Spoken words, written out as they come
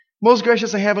Most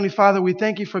gracious and Heavenly Father, we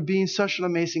thank you for being such an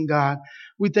amazing God.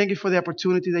 We thank you for the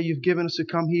opportunity that you've given us to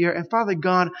come here. And Father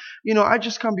God, I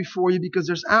just come before you because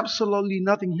there's absolutely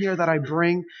nothing here that I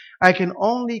bring. I can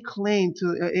only cling to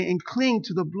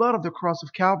the blood of the cross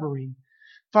of Calvary.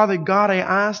 Father God, I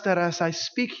ask that as I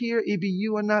speak here, it be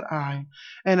you and not I.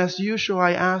 And as usual,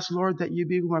 I ask, Lord, that you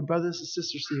be with my brothers and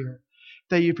sisters here,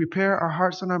 that you prepare our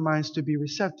hearts and our minds to be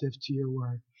receptive to your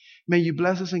word. May you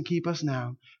bless us and keep us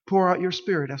now. Pour out your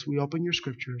Spirit as we open your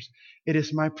scriptures. It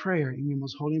is my prayer in your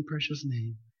most holy and precious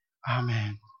name.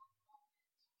 Amen.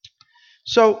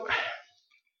 So,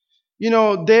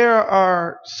 there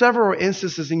are several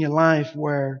instances in your life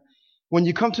where when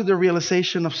you come to the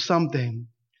realization of something,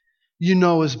 you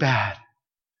know is bad.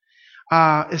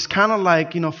 It's kind of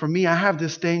like, for me, I have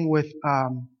this thing with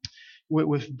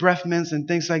breath mints and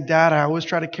things like that. I always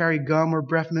try to carry gum or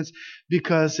breath mints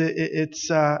because it's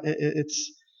how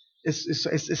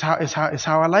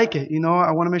I like it.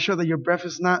 I want to make sure that your breath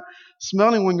is not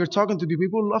smelling when you're talking to people.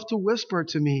 People love to whisper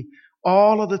to me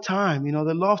all of the time. They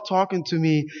love talking to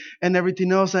me and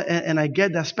everything else. And I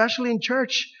get that, especially in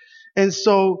church. And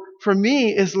so for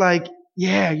me, it's like,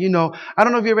 yeah, I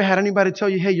don't know if you ever had anybody tell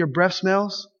you, hey, your breath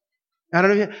smells. I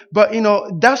don't know, but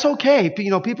that's okay.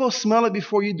 People smell it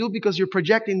before you do because you're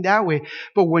projecting that way.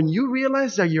 But when you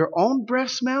realize that your own breath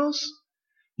smells,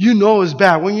 it's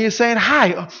bad. When you're saying,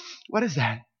 hi, what is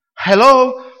that?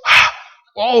 Hello?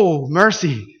 Oh,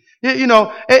 mercy.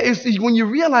 It's when you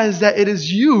realize that it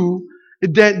is you,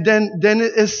 then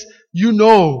it's,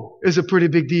 it's a pretty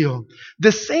big deal.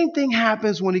 The same thing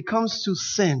happens when it comes to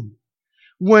sin.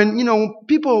 When,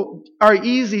 people are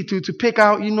easy to pick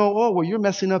out, oh, well, you're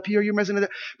messing up here, you're messing up there.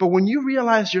 But when you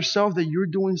realize yourself that you're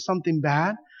doing something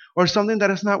bad or something that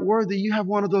is not worthy, you have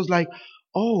one of those like,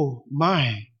 oh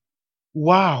my,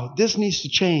 wow, this needs to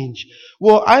change.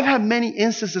 Well, I've had many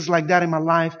instances like that in my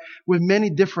life with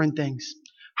many different things.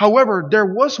 However, there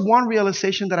was one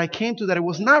realization that I came to that it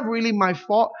was not really my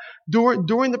fault during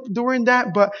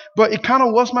that, but it kind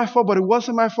of was my fault, but it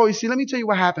wasn't my fault. You see, let me tell you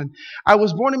what happened. I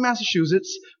was born in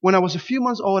Massachusetts. When I was a few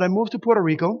months old, I moved to Puerto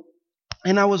Rico,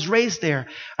 and I was raised there.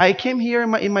 I came here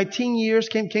in my teen years,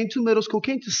 came to middle school,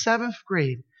 came to 7th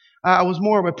grade. I was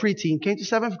more of a preteen, came to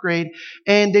 7th grade,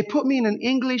 and they put me in an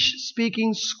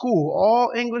English-speaking school,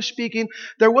 all English-speaking.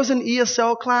 There was an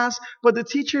ESL class, but the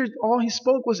teacher, all he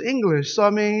spoke was English. So,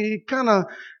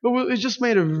 it just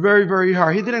made it very, very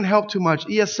hard. He didn't help too much.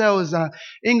 ESL is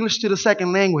English to the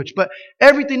second language, but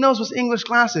everything else was English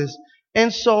classes.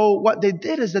 And so what they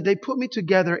did is that they put me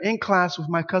together in class with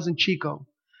my cousin Chico.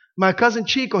 My cousin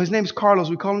Chico, his name is Carlos,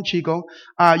 we call him Chico.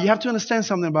 You have to understand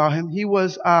something about him. He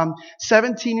was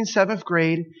 17 in 7th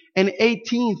grade and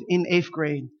 18th in 8th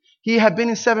grade. He had been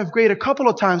in 7th grade a couple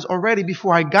of times already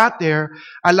before I got there.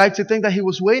 I like to think that he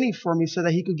was waiting for me so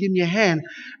that he could give me a hand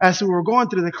as we were going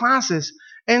through the classes.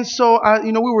 And so,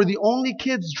 we were the only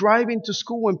kids driving to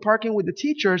school and parking with the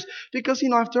teachers because,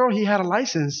 after all, he had a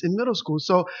license in middle school.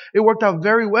 So it worked out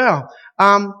very well.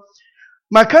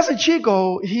 My cousin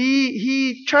Chico,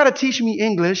 he tried to teach me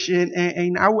English,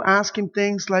 and I would ask him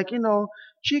things like,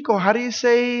 Chico, how do you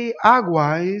say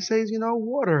agua? He says,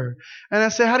 water. And I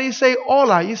say, how do you say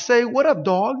hola? You say, what up,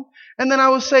 dog? And then I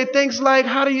would say things like,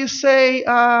 how do you say,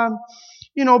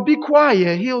 be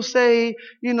quiet? He'll say,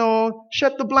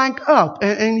 shut the blank up.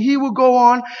 And he would go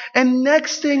on. And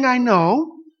next thing I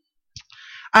know,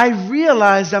 I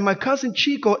realized that my cousin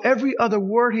Chico, every other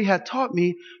word he had taught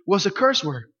me was a curse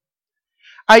word.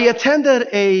 I attended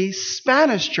a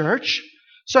Spanish church,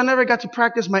 so I never got to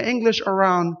practice my English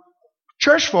around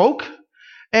church folk,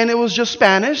 and it was just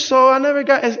Spanish, so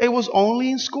it was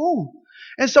only in school.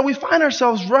 And so we find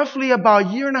ourselves roughly about a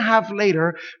year and a half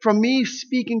later from me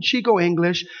speaking Chico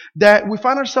English, that we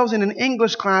find ourselves in an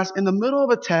English class in the middle of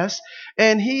a test,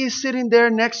 and he is sitting there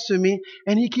next to me,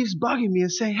 and he keeps bugging me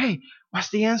and saying, hey,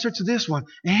 what's the answer to this one?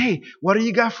 And hey, what do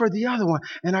you got for the other one?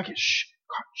 And I get, shh,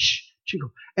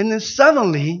 Chico. And then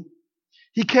suddenly,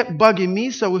 he kept bugging me,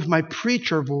 so with my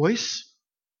preacher voice,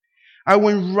 I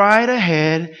went right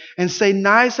ahead and say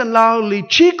nice and loudly,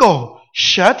 Chico,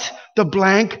 shut the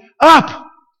blank up.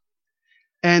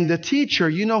 And the teacher,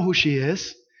 you know who she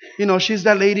is. She's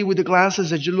that lady with the glasses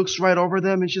that just looks right over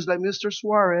them, and she's like, Mr.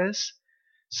 Suarez,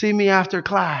 see me after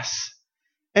class.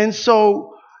 And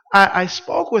so I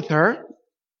spoke with her.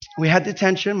 We had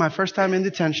detention, my first time in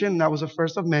detention, and that was the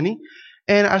first of many.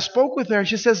 And I spoke with her, and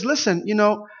she says, listen,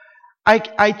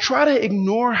 I try to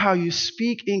ignore how you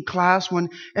speak in class when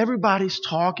everybody's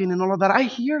talking and all of that. I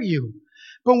hear you.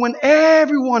 But when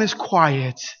everyone is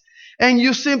quiet and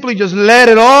you simply just let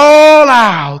it all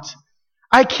out,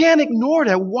 I can't ignore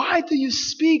that. Why do you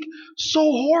speak so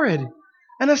horrid?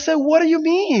 And I said, what do you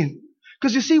mean?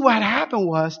 Because you see, what had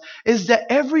happened is that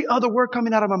every other word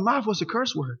coming out of my mouth was a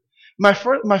curse word. My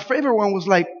favorite one was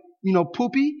like,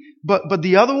 poopy, but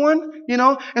the other one,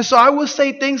 and so I would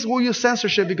say things, we'll use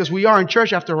censorship because we are in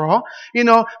church after all,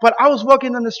 but I was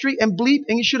walking on the street and bleep,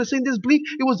 and you should have seen this bleep.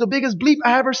 It was the biggest bleep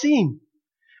I ever seen.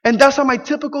 And that's how my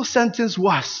typical sentence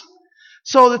was.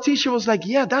 So the teacher was like,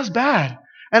 yeah, that's bad.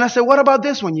 And I said, what about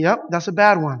this one? Yep, that's a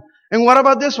bad one. And what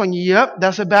about this one? Yep,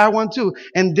 that's a bad one too.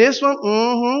 And this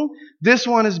one, this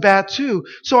one is bad too.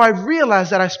 So I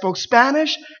realized that I spoke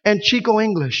Spanish and Chico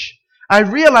English. I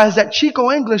realized that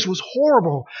Chico English was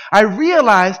horrible. I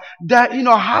realized that,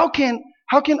 how can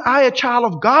I, a child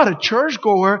of God, a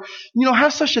churchgoer,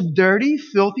 have such a dirty,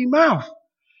 filthy mouth?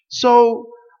 So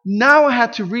now I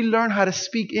had to relearn how to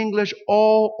speak English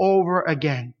all over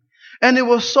again. And it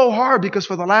was so hard because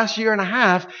for the last year and a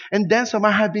half and then some, I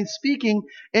had been speaking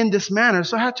in this manner.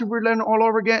 So I had to relearn all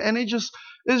over again. And it just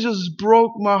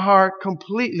broke my heart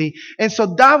completely. And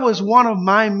so that was one of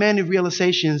my many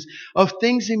realizations of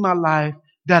things in my life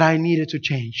that I needed to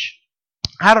change.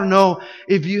 I don't know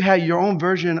if you had your own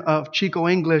version of Chico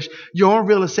English, your own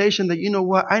realization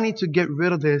that, I need to get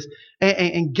rid of this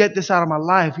and get this out of my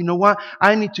life.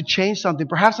 I need to change something.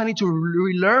 Perhaps I need to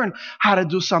relearn how to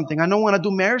do something. I know when I do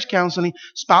marriage counseling,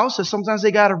 spouses, sometimes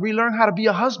they got to relearn how to be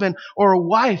a husband or a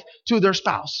wife to their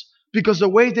spouse. Because the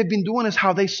way they've been doing is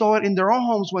how they saw it in their own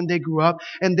homes when they grew up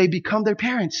and they become their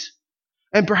parents.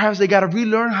 And perhaps they got to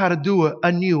relearn how to do it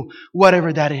anew,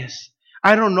 whatever that is.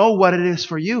 I don't know what it is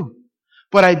for you.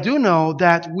 But I do know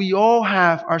that we all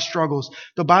have our struggles.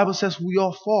 The Bible says we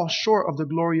all fall short of the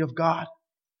glory of God.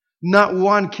 Not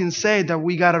one can say that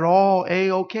we got it all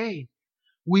A-okay.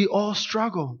 We all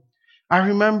struggle. I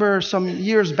remember some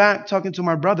years back talking to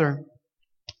my brother.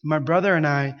 My brother and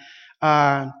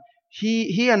I,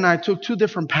 he and I took two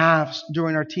different paths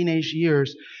during our teenage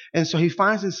years. And so he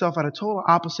finds himself at a total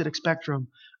opposite spectrum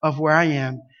of where I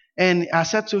am. And I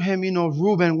said to him,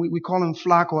 Ruben, we call him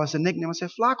Flaco as a nickname. I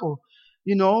said, Flaco,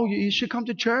 you should come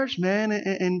to church, man.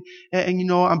 And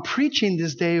I'm preaching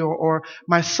this day, or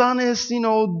my son is,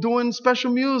 doing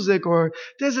special music, or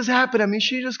this is happening. I mean,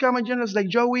 she just got my agenda. It's like,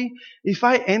 Joey, if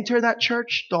I enter that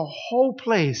church, the whole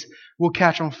place will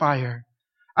catch on fire.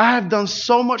 I have done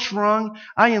so much wrong.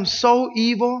 I am so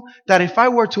evil that if I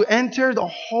were to enter, the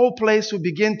whole place would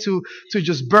begin to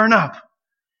just burn up.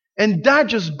 And that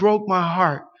just broke my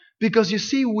heart. Because you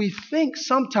see, we think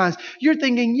sometimes, you're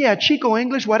thinking, yeah, Chico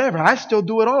English, whatever. I still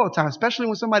do it all the time, especially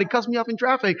when somebody cuts me off in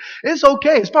traffic. It's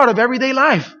okay. It's part of everyday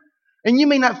life. And you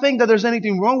may not think that there's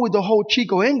anything wrong with the whole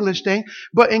Chico English thing.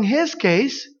 But in his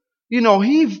case, he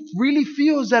really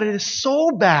feels that it is so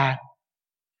bad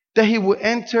that he will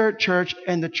enter church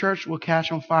and the church will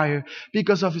catch on fire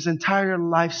because of his entire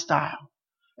lifestyle.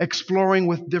 Exploring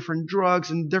with different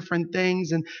drugs and different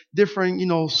things and different,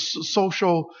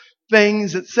 social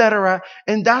things, etc.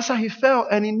 And that's how he felt,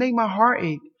 and it made my heart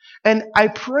ache. And I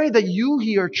pray that you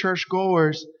here,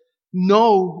 churchgoers,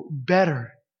 know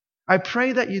better. I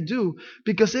pray that you do,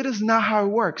 because it is not how it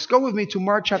works. Go with me to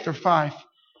Mark chapter 5.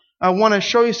 I want to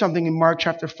show you something in Mark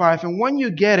chapter 5. And when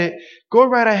you get it, go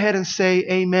right ahead and say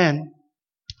amen.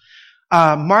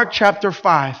 Mark chapter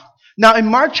 5. Now, in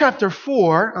Mark chapter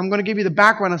 4, I'm going to give you the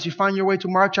background as you find your way to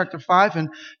Mark chapter 5, and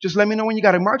just let me know when you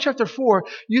got it. Mark chapter 4,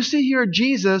 you see here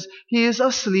Jesus, he is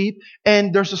asleep,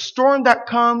 and there's a storm that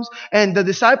comes, and the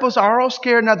disciples are all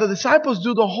scared. Now, the disciples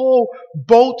do the whole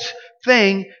boat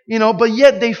thing, but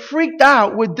yet they freaked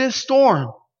out with this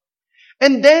storm.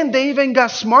 And then they even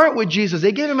got smart with Jesus.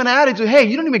 They gave him an attitude. Hey,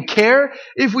 you don't even care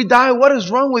if we die. What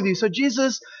is wrong with you? So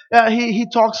Jesus, he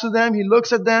talks to them. He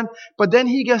looks at them. But then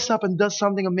he gets up and does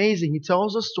something amazing. He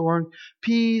tells the storm,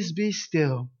 peace, be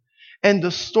still. And the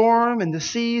storm and the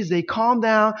seas, they calm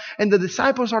down. And the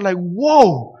disciples are like,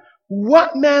 whoa,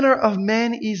 what manner of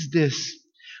man is this?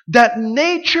 That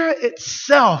nature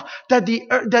itself, that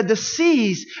the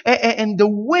seas and the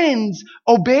winds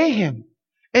obey him.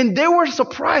 And they were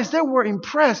surprised. They were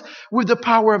impressed with the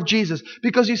power of Jesus.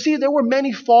 Because you see, there were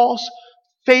many false,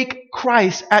 fake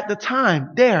Christs at the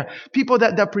time there. People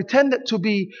that pretended to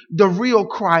be the real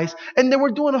Christ. And they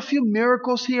were doing a few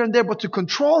miracles here and there. But to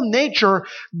control nature,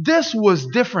 this was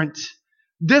different.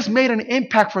 This made an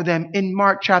impact for them in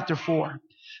Mark chapter 4.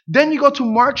 Then you go to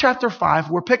Mark chapter 5.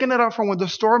 We're picking it up from when the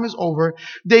storm is over.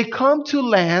 They come to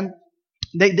land.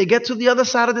 They get to the other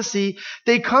side of the sea.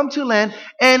 They come to land.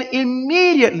 And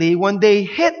immediately when they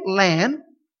hit land,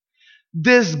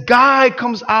 this guy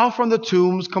comes out from the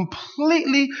tombs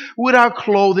completely without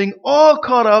clothing, all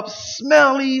cut up,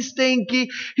 smelly, stinky.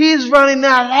 He's running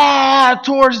out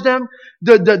towards them.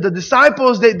 The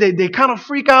disciples, they kind of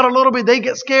freak out a little bit. They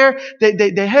get scared.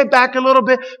 They head back a little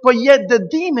bit. But yet the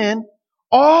demon,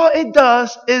 all it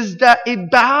does is that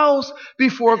it bows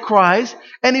before Christ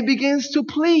and it begins to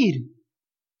plead.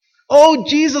 Oh,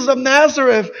 Jesus of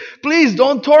Nazareth, please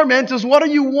don't torment us. What do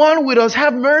you want with us?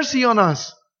 Have mercy on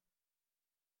us.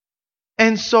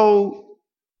 And so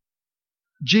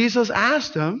Jesus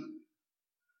asked him,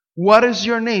 what is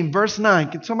your name? Verse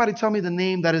 9. Can somebody tell me the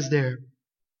name that is there?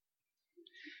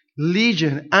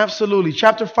 Legion. Absolutely.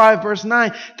 Chapter 5, verse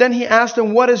 9. Then he asked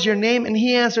him, what is your name? And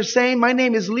he answered, saying, my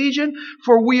name is Legion,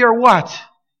 for we are what?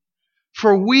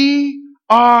 For we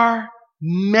are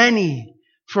many.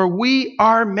 For we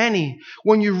are many.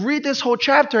 When you read this whole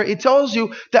chapter, it tells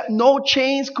you that no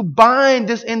chains could bind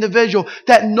this individual,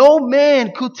 that no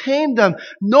man could tame them.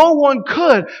 No one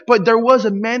could, but there was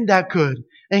a man that could.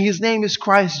 And his name is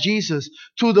Christ Jesus.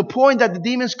 To the point that the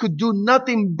demons could do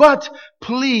nothing but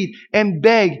plead and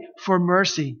beg for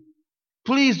mercy.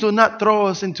 Please do not throw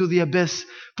us into the abyss.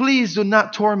 Please do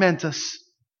not torment us.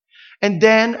 And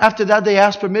then after that, they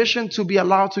asked permission to be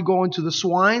allowed to go into the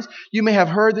swines. You may have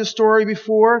heard this story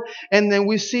before. And then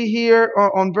we see here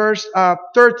on verse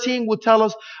 13 will tell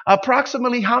us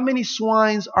approximately how many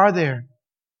swines are there?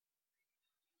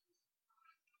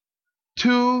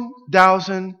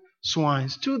 2,000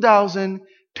 swines, 2,000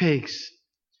 pigs.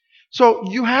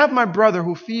 So you have my brother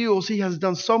who feels he has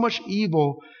done so much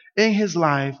evil in his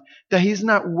life that he's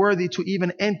not worthy to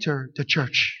even enter the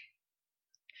church.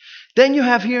 Then you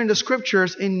have here in the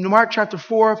scriptures in Mark chapter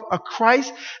 4 a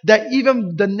Christ that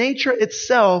even the nature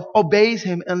itself obeys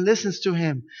him and listens to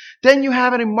him. Then you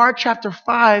have it in Mark chapter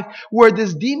 5 where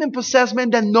this demon-possessed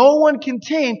man that no one can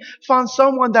tame found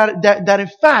someone that in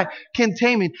fact can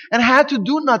tame him and had to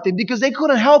do nothing because they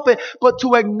couldn't help it but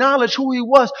to acknowledge who he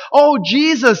was. Oh,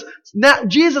 Jesus,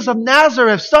 Jesus of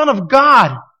Nazareth, Son of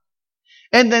God.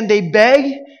 And then they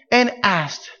begged and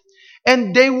asked.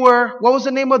 And they were, what was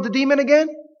the name of the demon again?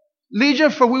 Legion,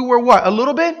 for we were what? A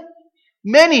little bit?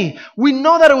 Many. We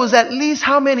know that it was at least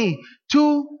how many?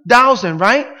 2,000,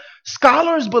 right?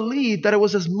 Scholars believe that it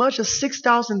was as much as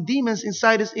 6,000 demons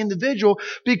inside this individual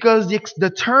because the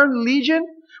term legion,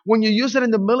 when you use it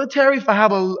in the military, if I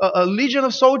have a legion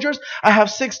of soldiers, I have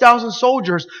 6,000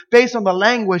 soldiers based on the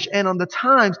language and on the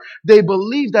times. They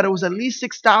believe that it was at least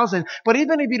 6,000. But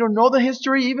even if you don't know the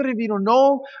history, even if you don't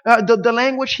know the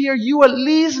language here, you at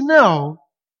least know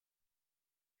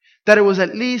that it was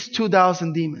at least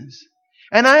 2,000 demons.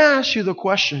 And I ask you the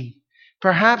question,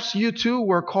 perhaps you too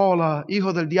were called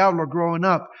hijo del diablo growing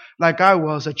up, like I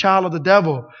was, a child of the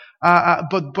devil.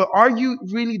 But are you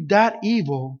really that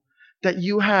evil that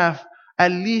you have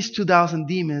at least 2,000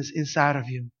 demons inside of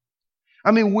you?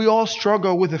 I mean, we all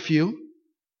struggle with a few.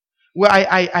 Well,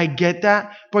 I get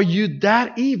that, but you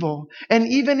that evil. And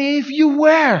even if you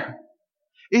were,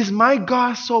 is my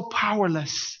God so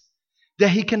powerless that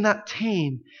he cannot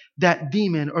tame that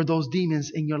demon or those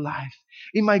demons in your life?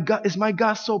 Is my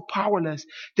God so powerless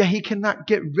that he cannot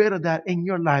get rid of that in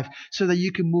your life so that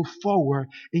you can move forward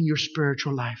in your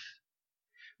spiritual life?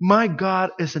 My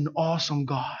God is an awesome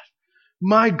God.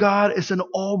 My God is an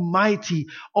almighty,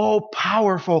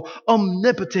 all-powerful,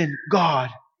 omnipotent God.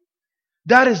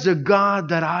 That is the God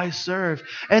that I serve.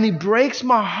 And it breaks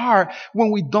my heart when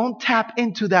we don't tap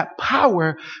into that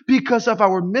power because of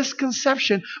our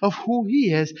misconception of who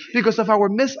he is, because of our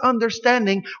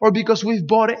misunderstanding, or because we've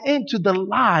bought into the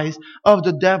lies of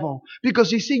the devil.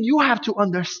 Because you see, you have to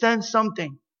understand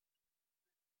something.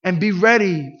 And be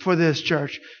ready for this,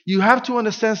 church. You have to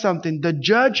understand something. The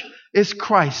judge is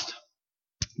Christ.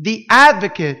 The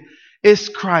advocate is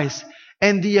Christ.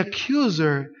 And the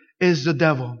accuser is the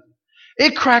devil.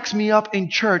 It cracks me up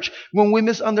in church when we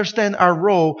misunderstand our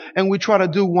role and we try to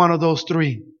do one of those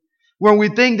three. When we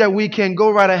think that we can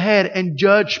go right ahead and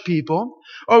judge people,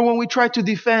 or when we try to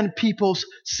defend people's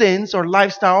sins or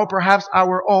lifestyle, perhaps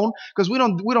our own, because we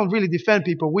don't really defend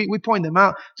people. We point them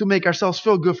out to make ourselves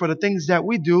feel good for the things that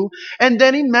we do. And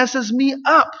then it messes me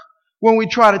up when we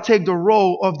try to take the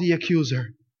role of the accuser.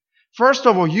 First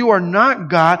of all, you are not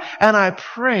God, and I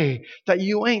pray that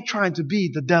you ain't trying to be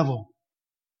the devil.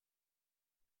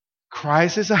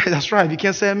 Christ is, that's right. If you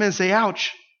can't say amen, say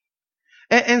ouch.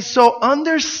 And so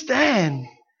understand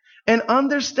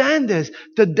this.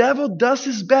 The devil does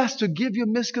his best to give you a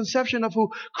misconception of who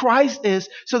Christ is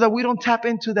so that we don't tap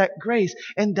into that grace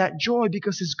and that joy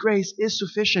because his grace is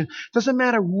sufficient. Doesn't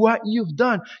matter what you've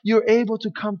done, you're able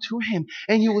to come to him.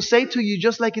 And he will say to you,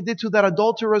 just like he did to that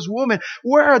adulterous woman,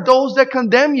 where are those that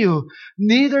condemn you?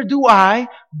 Neither do I.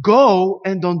 Go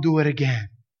and don't do it again.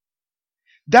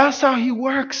 That's how he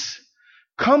works.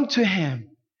 Come to him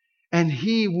and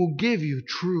he will give you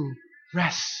true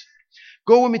Rest.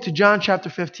 Go with me to John chapter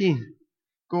 15.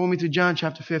 Go with me to John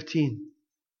chapter 15.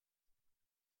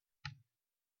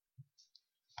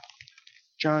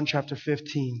 John chapter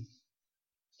 15.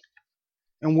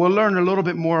 And we'll learn a little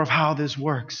bit more of how this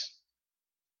works.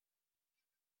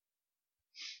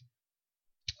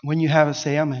 When you have it,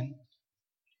 say amen.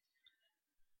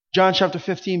 John chapter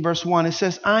 15, verse 1, it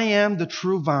says, I am the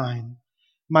true vine.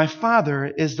 My Father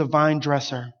is the vine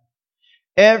dresser.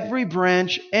 Every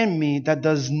branch in me that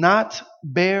does not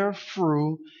bear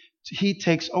fruit, he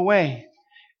takes away.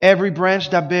 Every branch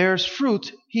that bears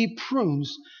fruit, he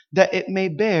prunes, that it may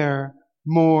bear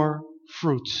more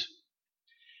fruit.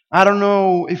 I don't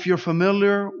know if you're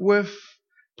familiar with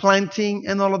planting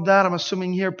and all of that. I'm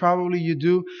assuming here probably you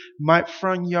do. My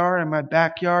front yard and my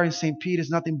backyard in St. Pete is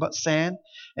nothing but sand.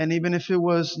 And even if it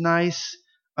was nice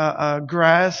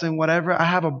grass and whatever, I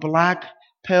have a black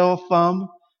pale thumb.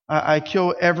 I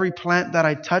kill every plant that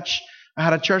I touch. I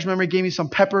had a church member gave me some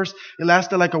peppers. It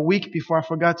lasted like a week before I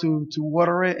forgot to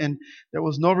water it, and there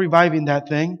was no reviving that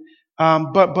thing.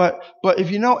 But if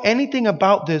you know anything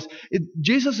about this,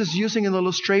 Jesus is using an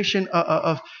illustration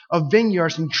of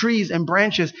vineyards and trees and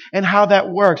branches and how that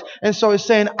works. And so it's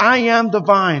saying, I am the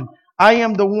vine. I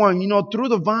am the one. You know, through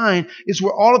the vine is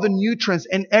where all of the nutrients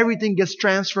and everything gets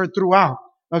transferred throughout.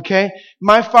 Okay?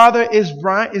 My Father is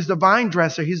the vine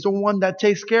dresser. He's the one that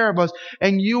takes care of us.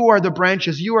 And you are the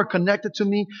branches. You are connected to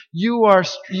me. You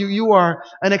are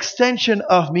an extension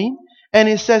of me. And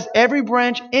it says, every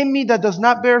branch in me that does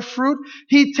not bear fruit,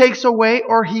 he takes away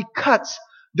or he cuts.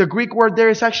 The Greek word there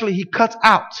is actually he cuts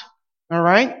out. All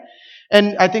right?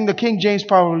 And I think the King James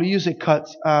probably use it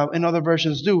cuts. And other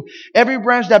versions do. Every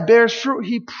branch that bears fruit,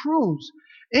 he prunes.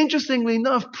 Interestingly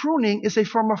enough, pruning is a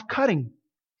form of cutting.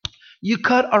 You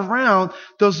cut around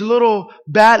those little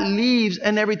bad leaves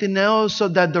and everything else so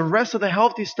that the rest of the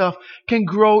healthy stuff can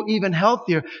grow even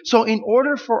healthier. So in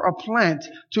order for a plant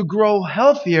to grow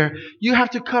healthier, you have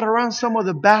to cut around some of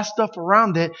the bad stuff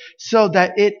around it so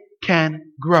that it can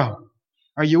grow.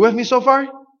 Are you with me so far?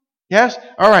 Yes?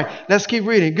 All right. Let's keep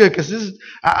reading. Good, because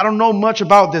I don't know much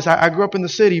about this. I grew up in the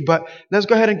city, but let's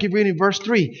go ahead and keep reading verse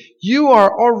 3. You are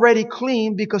already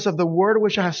clean because of the word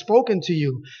which I have spoken to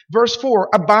you. Verse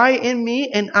 4. Abide in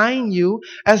me and I in you,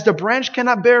 as the branch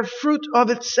cannot bear fruit of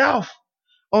itself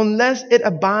unless it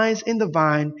abides in the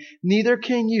vine, neither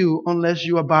can you unless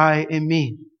you abide in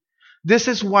me. This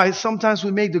is why sometimes we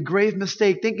make the grave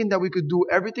mistake thinking that we could do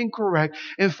everything correct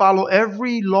and follow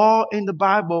every law in the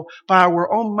Bible by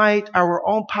our own might, our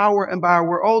own power, and by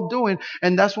our own doing.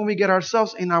 And that's when we get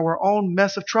ourselves in our own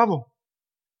mess of trouble.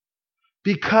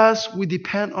 Because we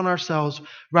depend on ourselves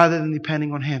rather than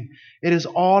depending on Him. It is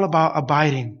all about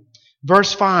abiding.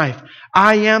 Verse 5,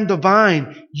 I am the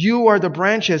vine, you are the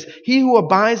branches. He who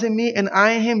abides in me and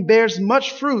I in him bears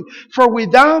much fruit. For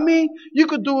without me, you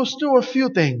could do still a few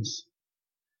things.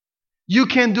 You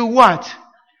can do what?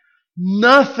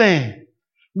 Nothing.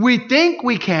 We think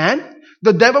we can.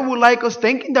 The devil would like us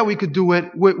thinking that we could do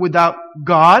it without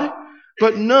God.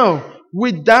 But no,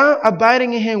 without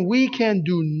abiding in Him, we can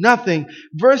do nothing.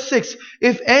 Verse 6,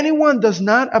 if anyone does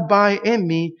not abide in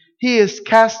me, he is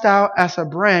cast out as a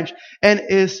branch and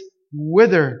is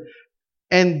withered.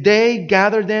 And they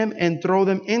gather them and throw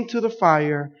them into the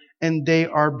fire, and they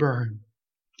are burned.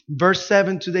 Verse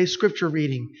 7, today's scripture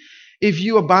reading. If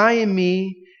you abide in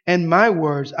me and my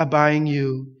words abide in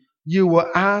you, you will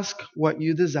ask what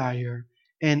you desire,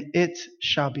 and it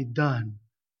shall be done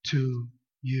to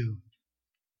you.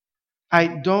 I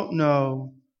don't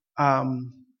know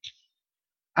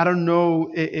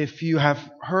if you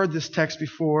have heard this text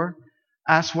before.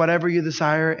 Ask whatever you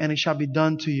desire, and it shall be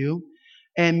done to you.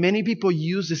 And many people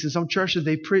use this in some churches.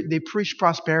 They preach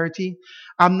prosperity.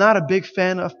 I'm not a big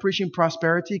fan of preaching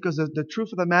prosperity because the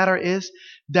truth of the matter is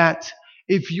that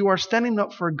if you are standing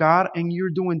up for God and you're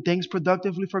doing things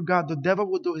productively for God, the devil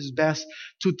will do his best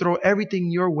to throw everything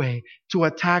your way to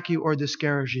attack you or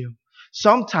discourage you.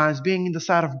 Sometimes being in the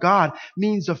side of God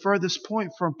means the furthest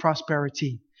point from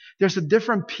prosperity. There's a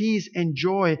different peace and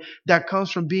joy that comes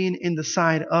from being in the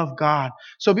side of God.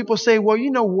 So people say, well,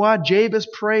 you know what? Jabez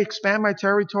prayed, expand my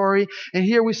territory. And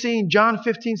here we see in John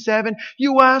 15:7,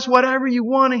 you ask whatever you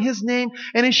want in His name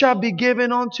and it shall be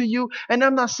given unto you. And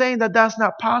I'm not saying that that's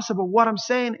not possible. What I'm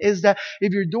saying is that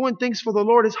if you're doing things for the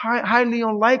Lord, it's highly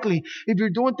unlikely. If you're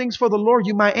doing things for the Lord,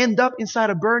 you might end up inside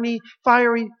a burning,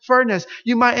 fiery furnace.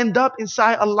 You might end up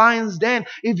inside a lion's den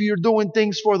if you're doing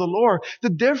things for the Lord. The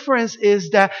difference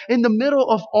is that in the middle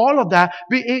of all of that,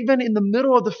 even in the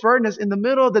middle of the furnace, in the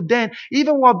middle of the den,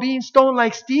 even while being stoned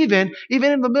like Stephen,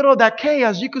 even in the middle of that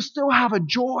chaos, you could still have a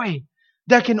joy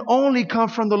that can only come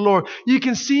from the Lord. You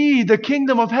can see the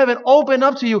kingdom of heaven open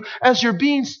up to you as you're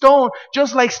being stoned,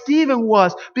 just like Stephen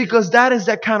was, because that is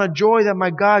that kind of joy that my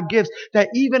God gives, that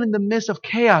even in the midst of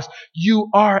chaos, you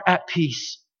are at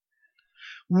peace.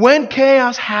 When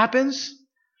chaos happens,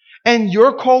 and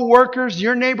your co-workers,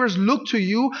 your neighbors look to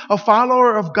you, a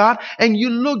follower of God, and you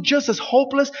look just as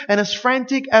hopeless and as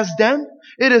frantic as them,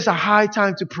 it is a high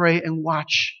time to pray and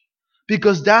watch.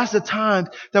 Because that's the time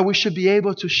that we should be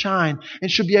able to shine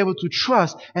and should be able to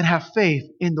trust and have faith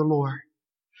in the Lord.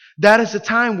 That is the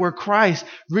time where Christ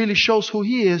really shows who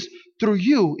He is through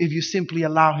you if you simply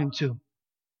allow Him to.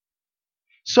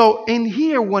 So in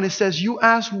here, when it says you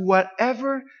ask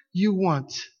whatever you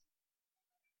want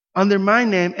under my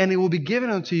name and it will be given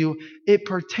unto you, it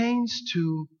pertains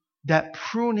to that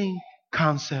pruning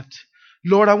concept.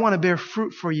 Lord, I want to bear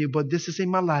fruit for you, but this is in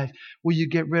my life. Will you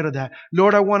get rid of that?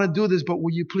 Lord, I want to do this, but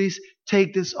will you please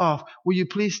take this off? Will you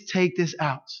please take this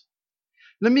out?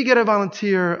 Let me get a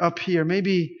volunteer up here.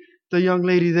 Maybe the young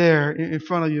lady there in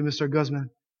front of you, Mr. Guzman.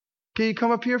 Can you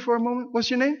come up here for a moment? What's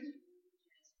your name?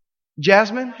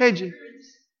 Jasmine? Hey,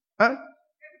 huh?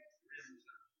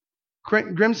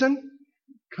 Grimson?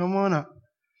 Come on up.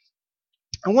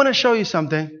 I want to show you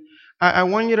something. I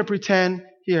want you to pretend.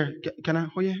 Here, can I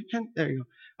hold your hand? There you go.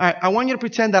 All right, I want you to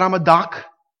pretend that I'm a dock.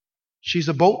 She's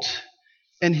a boat.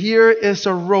 And here is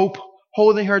a rope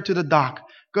holding her to the dock.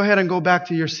 Go ahead and go back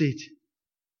to your seat.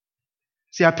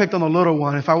 See, I picked on the little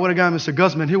one. If I would have gotten Mr.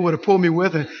 Guzman, he would have pulled me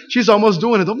with it. She's almost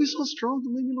doing it. Don't be so strong.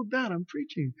 Don't make me look bad. I'm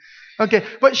preaching. Okay,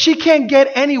 but she can't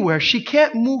get anywhere. She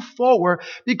can't move forward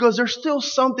because there's still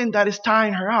something that is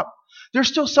tying her up. There's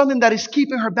still something that is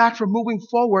keeping her back from moving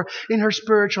forward in her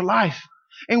spiritual life.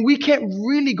 And we can't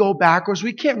really go backwards.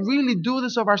 We can't really do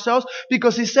this of ourselves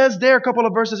because He says there a couple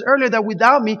of verses earlier that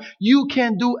without me, you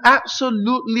can do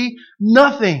absolutely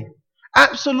nothing.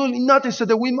 Absolutely nothing. So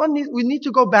that we need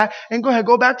to go back and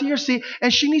go back to your seat.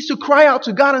 And she needs to cry out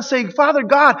to God and say, Father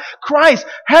God, Christ,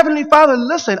 Heavenly Father,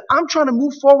 listen, I'm trying to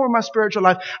move forward in my spiritual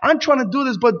life. I'm trying to do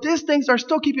this, but these things are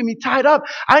still keeping me tied up.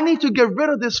 I need to get rid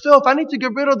of this filth. I need to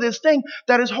get rid of this thing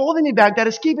that is holding me back, that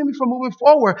is keeping me from moving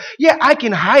forward. Yeah, I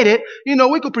can hide it.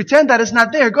 We could pretend that it's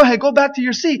not there. Go ahead, go back to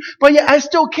your seat. But yeah, I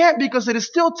still can't because it is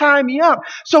still tying me up.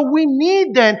 So we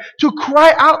need then to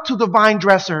cry out to the vine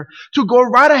dresser, to go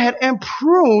right ahead and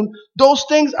prune those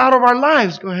things out of our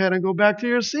lives. Go ahead and go back to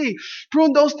your seat.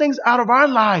 Prune those things out of our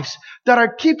lives that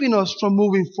are keeping us from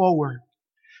moving forward.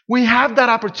 We have that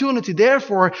opportunity.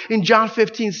 Therefore, in John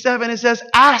 15:7, it says,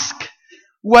 ask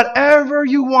whatever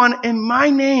you want in my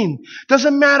name.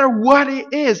 Doesn't matter what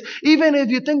it is. Even if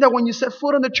you think that when you set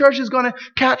foot in the church is going to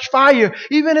catch fire.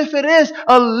 Even if it is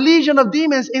a legion of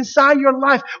demons inside your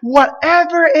life.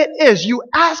 Whatever it is, you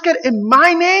ask it in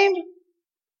my name,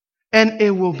 and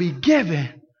it will be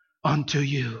given unto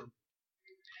you.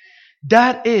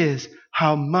 That is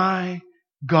how my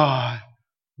God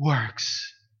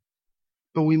works.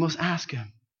 But we must ask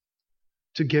Him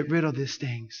to get rid of these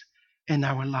things in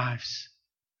our lives.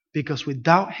 Because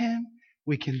without Him,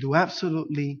 we can do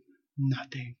absolutely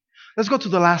nothing. Let's go to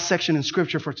the last section in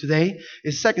Scripture for today.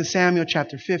 It's 2 Samuel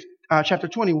chapter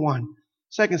 21.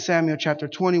 2 Samuel chapter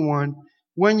 21.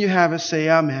 When you have it, say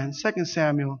amen. 2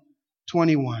 Samuel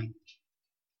 21.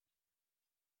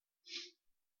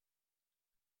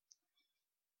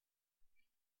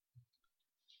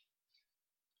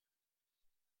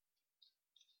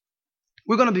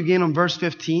 We're going to begin on verse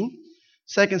 15.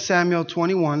 2 Samuel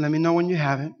 21. Let me know when you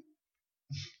have it.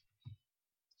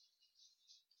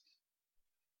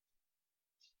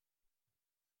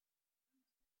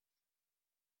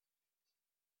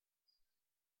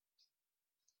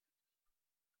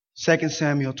 Second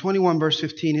Samuel 21 verse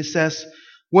 15, it says,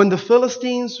 when the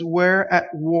Philistines were at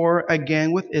war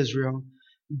again with Israel,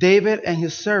 David and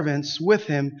his servants with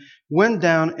him went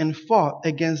down and fought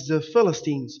against the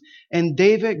Philistines, and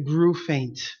David grew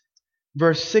faint.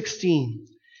 Verse 16,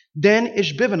 then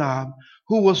Ishbi-benob,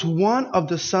 who was one of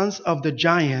the sons of the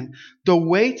giant, the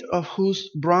weight of whose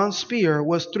bronze spear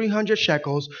was 300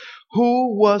 shekels,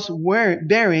 who was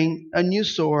bearing a new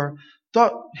sword,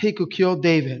 thought he could kill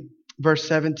David. Verse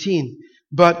 17,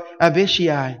 but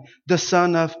Abishai, the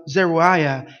son of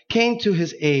Zeruiah, came to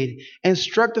his aid and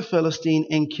struck the Philistine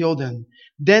and killed him.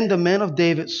 Then the men of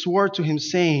David swore to him,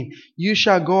 saying, you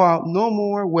shall go out no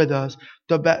more with us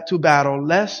to battle,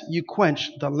 lest you quench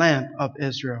the lamp of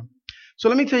Israel. So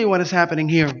let me tell you what is happening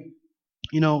here.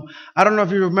 I don't know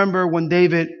if you remember when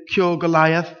David killed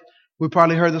Goliath. We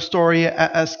probably heard the story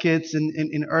as kids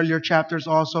in earlier chapters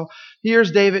also.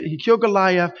 Here's David. He killed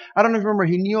Goliath. I don't know if you remember.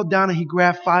 He kneeled down and he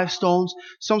grabbed 5 stones.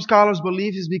 Some scholars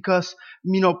believe it's because,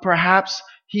 perhaps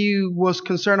he was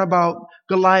concerned about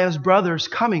Goliath's brothers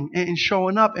coming and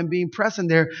showing up and being present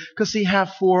there because he had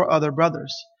 4 other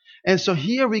brothers. And so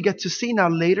here we get to see now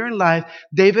later in life,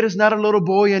 David is not a little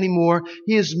boy anymore.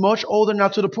 He is much older now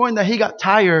to the point that he got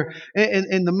tired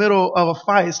in the middle of a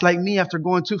fight. It's like me after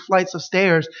going 2 flights of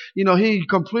stairs. He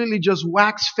completely just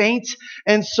waxed faint.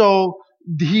 And so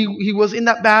he was in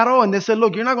that battle and they said,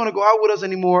 look, you're not going to go out with us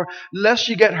anymore lest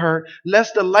you get hurt,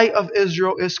 lest the light of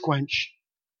Israel is quenched.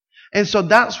 And so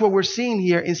that's what we're seeing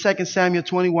here in 2 Samuel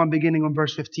 21, beginning on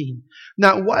verse 15.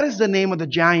 Now, what is the name of the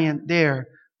giant there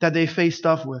that they faced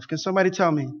off with? Can somebody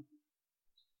tell me?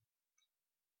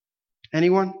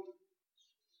 Anyone?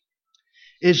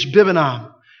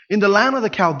 Ishbibbenah. In the land of the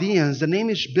Chaldeans, the name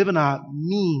Ishbibbenah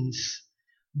means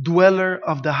dweller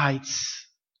of the heights,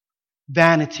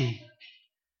 vanity.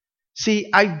 See,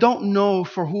 I don't know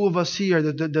for who of us here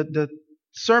the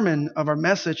sermon of our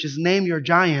message is Name Your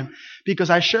Giant, because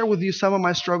I share with you some of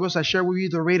my struggles. I share with you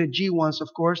the rated G ones, of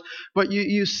course. But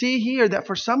you see here that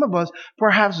for some of us,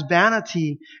 perhaps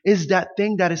vanity is that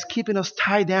thing that is keeping us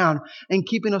tied down and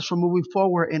keeping us from moving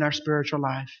forward in our spiritual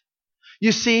life.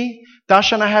 You see, thou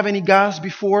shalt not have any gods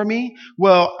before me.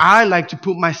 Well, I like to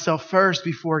put myself first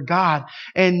before God.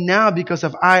 And now because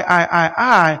of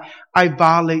I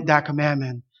violate that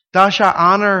commandment. Thou shalt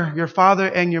honor your father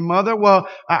and your mother. Well,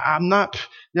 I'm not,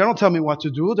 they don't tell me what to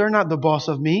do. They're not the boss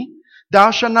of me.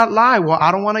 Thou shalt not lie. Well,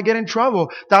 I don't want to get in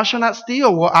trouble. Thou shalt not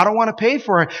steal. Well, I don't want to pay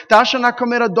for it. Thou shalt not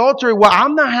commit adultery. Well,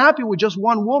 I'm not happy with just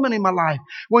one woman in my life.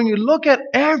 When you look at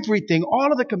everything,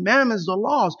 all of the commandments, the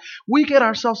laws, we get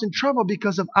ourselves in trouble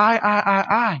because of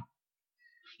I.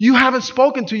 You haven't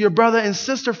spoken to your brother and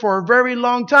sister for a very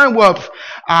long time. Well,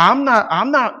 I'm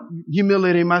not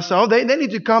humiliating myself. They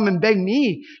need to come and beg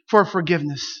me for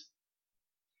forgiveness.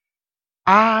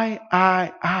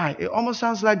 I. It almost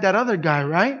sounds like that other guy,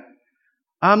 right?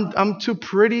 I'm too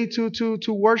pretty to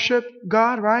worship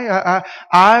God, right?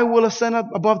 I will ascend up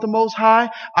above the Most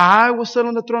High. I will sit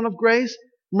on the throne of grace.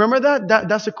 Remember that?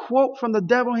 That's a quote from the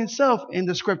devil himself in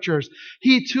the scriptures.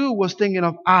 He too was thinking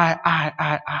of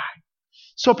I.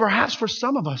 So perhaps for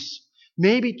some of us,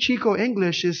 maybe Chico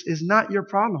English is not your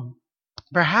problem.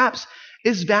 Perhaps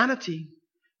it's vanity.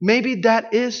 Maybe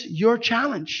that is your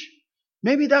challenge.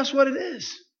 Maybe that's what it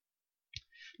is.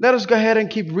 Let us go ahead and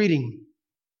keep reading.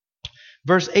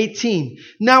 Verse 18.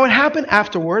 Now it happened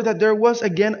afterward that there was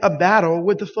again a battle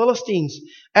with the Philistines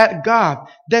at Gob.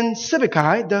 Then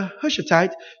Sibbecai, the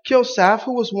Hushathite, killed Saph,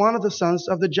 who was one of the sons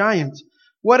of the giant.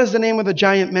 What is the name of the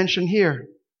giant mentioned here?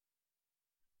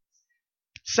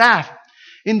 Saph.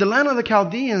 In the land of the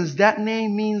Chaldeans, that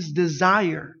name means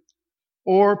desire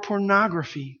or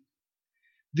pornography.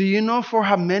 Do you know for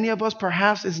how many of us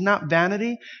perhaps it's not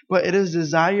vanity, but it is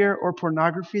desire or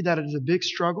pornography that is a big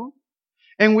struggle?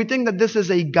 And we think that this is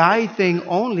a guy thing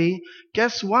only.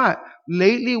 Guess what?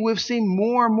 Lately we've seen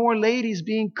more and more ladies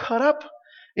being cut up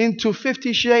into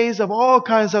 50 shades of all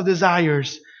kinds of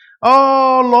desires.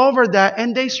 All over that,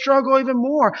 and they struggle even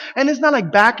more. And it's not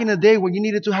like back in the day when you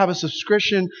needed to have a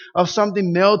subscription of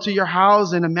something mailed to your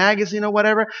house in a magazine or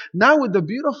whatever. Now with the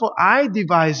beautiful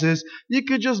iDevices, you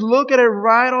could just look at it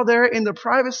right out there in the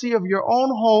privacy of your own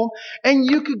home, and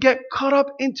you could get caught up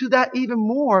into that even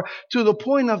more to the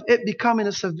point of it becoming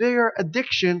a severe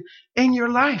addiction in your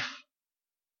life.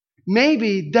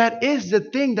 Maybe that is the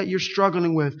thing that you're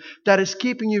struggling with that is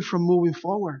keeping you from moving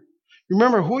forward.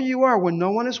 Remember, who you are when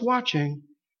no one is watching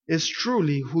is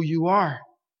truly who you are.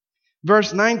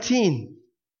 Verse 19.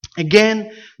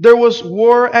 Again, there was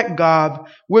war at Gob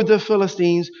with the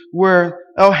Philistines, where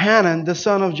Elhanan, the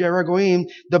son of Jeroboam,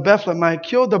 the Bethlehemite,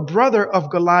 killed the brother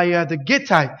of Goliath, the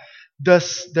Gittite.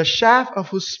 The shaft of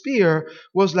whose spear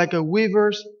was like a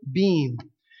weaver's beam.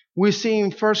 We see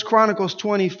in 1 Chronicles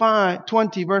 20,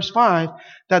 verse 5,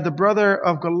 that the brother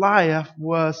of Goliath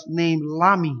was named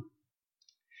Lami.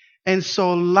 And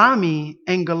so Lami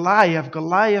and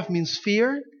Goliath means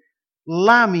fear.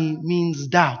 Lami means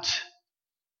doubt.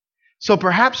 So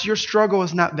perhaps your struggle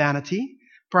is not vanity.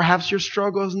 Perhaps your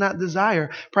struggle is not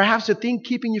desire. Perhaps the thing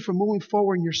keeping you from moving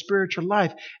forward in your spiritual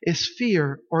life is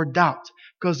fear or doubt.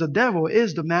 Because the devil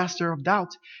is the master of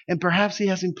doubt. And perhaps he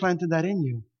has implanted that in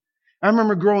you. I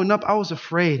remember growing up, I was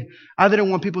afraid. I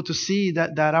didn't want people to see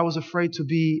that I was afraid to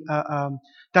be,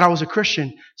 that I was a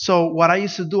Christian. So what I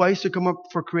used to do, I used to come up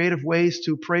for creative ways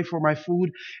to pray for my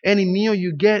food. Any meal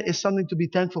you get is something to be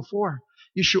thankful for.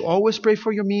 You should always pray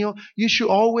for your meal. You should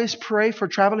always pray for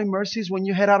traveling mercies when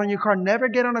you head out on your car. Never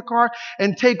get on a car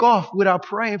and take off without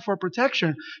praying for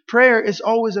protection. Prayer is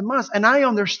always a must. And I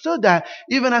understood that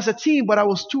even as a teen, but I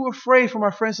was too afraid for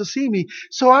my friends to see me.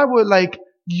 So I would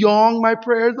yawn my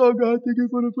prayers. Oh God, thank you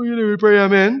for the prayer. Let me pray,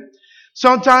 amen.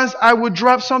 Sometimes I would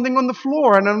drop something on the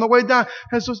floor and on the way down,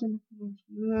 Jesus,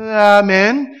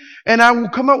 amen. And I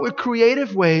would come up with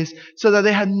creative ways so that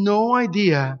they had no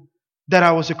idea that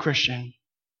I was a Christian.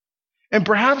 And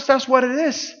perhaps that's what it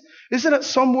is. Isn't it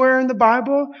somewhere in the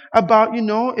Bible about,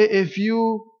 if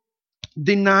you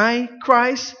deny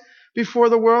Christ before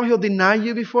the world, He'll deny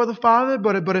you before the Father.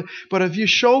 But if you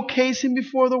showcase Him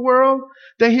before the world,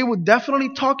 then He would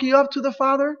definitely talk you up to the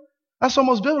Father. That's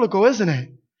almost biblical, isn't it?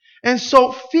 And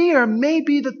so fear may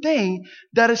be the thing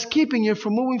that is keeping you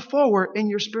from moving forward in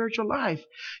your spiritual life.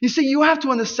 You see, you have to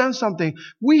understand something.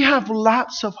 We have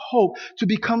lots of hope to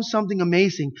become something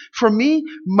amazing. For me,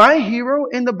 my hero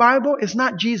in the Bible is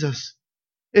not Jesus.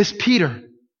 It's Peter.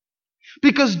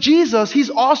 Because Jesus,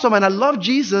 He's awesome and I love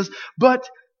Jesus, but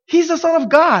He's the Son of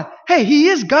God. Hey, He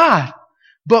is God.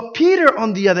 But Peter,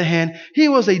 on the other hand, he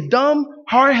was a dumb,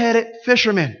 hard-headed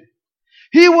fisherman.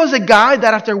 He was a guy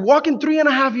that after walking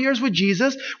 3.5 years with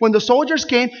Jesus, when the soldiers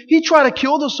came, he tried to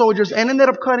kill the soldiers and ended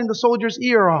up cutting the soldier's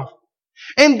ear off.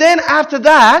 And then after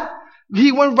that,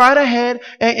 he went right ahead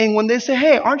and when they say,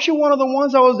 hey, aren't you one of the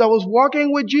ones that was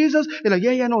walking with Jesus? They're like,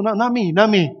 yeah, no, not me.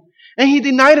 And he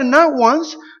denied it not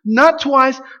once, not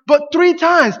twice, but 3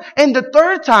 times. And the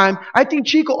third time, I think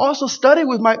Chico also studied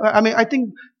with I think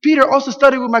Peter also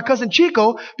studied with my cousin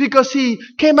Chico because he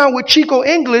came out with Chico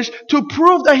English to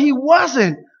prove that he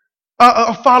wasn't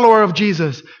a follower of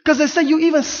Jesus. Because they said, you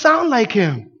even sound like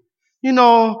him. You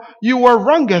were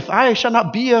wrongeth. I shall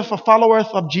not be a follower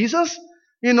of Jesus.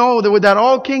 With that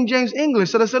old King James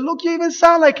English. So they said, look, you even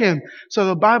sound like him. So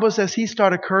the Bible says he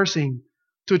started cursing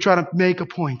to try to make a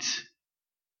point.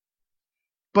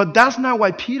 But that's not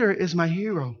why Peter is my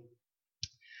hero.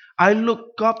 I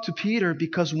look up to Peter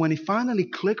because when it finally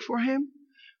clicked for him,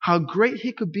 how great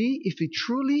he could be if he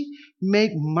truly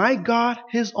made my God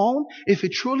his own, if he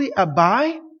truly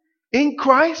abide in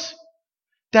Christ,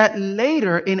 that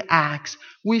later in Acts,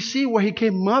 we see where he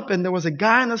came up and there was a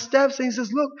guy on the steps and he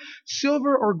says, look,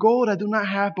 silver or gold I do not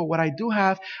have, but what I do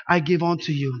have, I give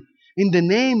unto you. In the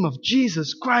name of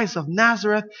Jesus Christ of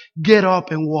Nazareth, get up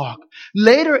and walk.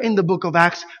 Later in the book of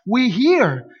Acts, we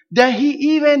hear that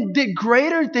he even did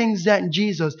greater things than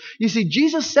Jesus. You see,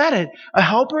 Jesus said it. A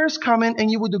helper is coming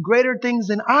and you will do greater things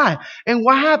than I. And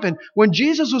what happened? When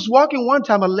Jesus was walking one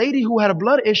time, a lady who had a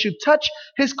blood issue touched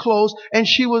his clothes and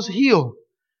she was healed.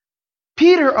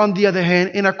 Peter, on the other hand,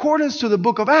 in accordance to the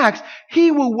book of Acts,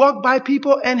 he will walk by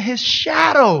people and his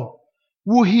shadow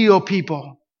will heal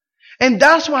people. And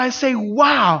that's why I say,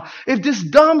 wow, if this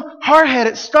dumb,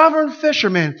 hard-headed, stubborn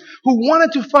fisherman who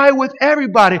wanted to fight with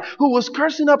everybody, who was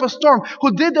cursing up a storm,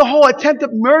 who did the whole attempted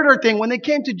murder thing when they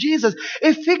came to Jesus,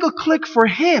 if he could click for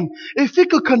him, if he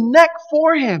could connect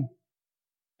for him,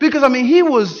 because he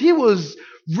was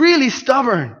really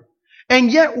stubborn.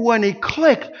 And yet when it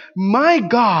clicked, my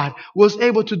God was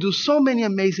able to do so many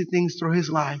amazing things through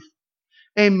his life.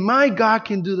 And my God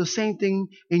can do the same thing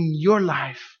in your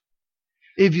life.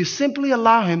 If you simply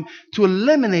allow him to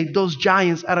eliminate those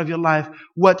giants out of your life,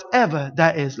 whatever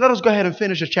that is. Let us go ahead and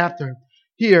finish the chapter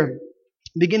here,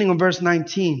 beginning on verse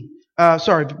 20.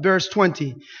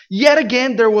 Yet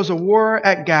again there was a war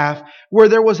at Gath, where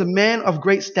there was a man of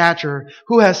great stature,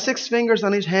 who has 6 fingers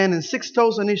on his hand and 6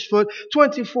 toes on his foot,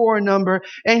 24 in number,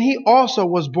 and he also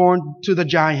was born to the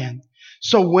giant.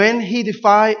 So when he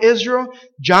defied Israel,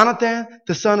 Jonathan,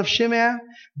 the son of Shimei,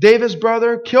 David's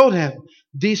brother, killed him.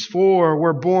 These 4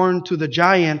 were born to the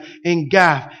giant in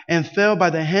Gath and fell by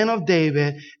the hand of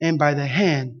David and by the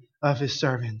hand of his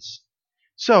servants.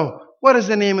 So, what is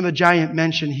the name of the giant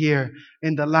mentioned here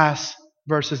in the last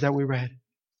verses that we read?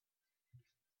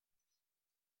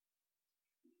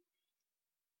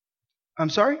 I'm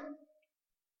sorry?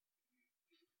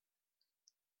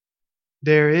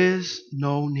 There is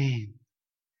no name.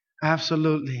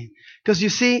 Absolutely. Because you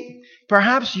see,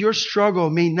 perhaps your struggle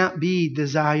may not be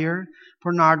desire,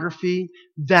 pornography,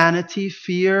 vanity,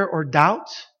 fear, or doubt,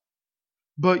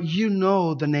 but you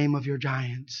know the name of your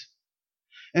giant.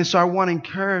 And so I want to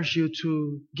encourage you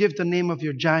to give the name of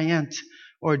your giant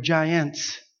or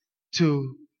giants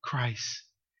to Christ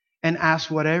and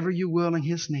ask whatever you will in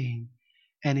his name,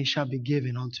 and it shall be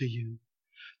given unto you.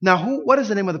 Now, what is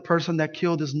the name of the person that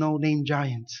killed this no-name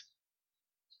giant?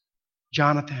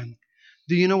 Jonathan.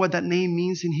 Do you know what that name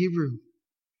means in Hebrew?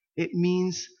 It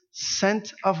means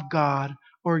sent of God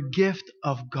or gift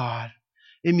of God.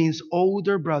 It means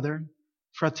older brother,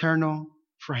 fraternal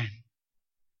friend.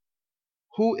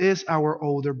 Who is our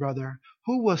older brother?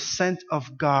 Who was sent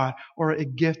of God or a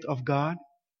gift of God?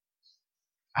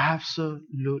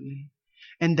 Absolutely.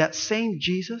 And that same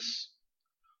Jesus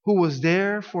who was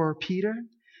there for Peter,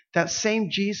 that same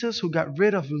Jesus who got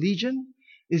rid of Legion,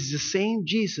 is the same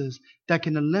Jesus that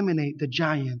can eliminate the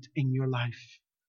giant in your life.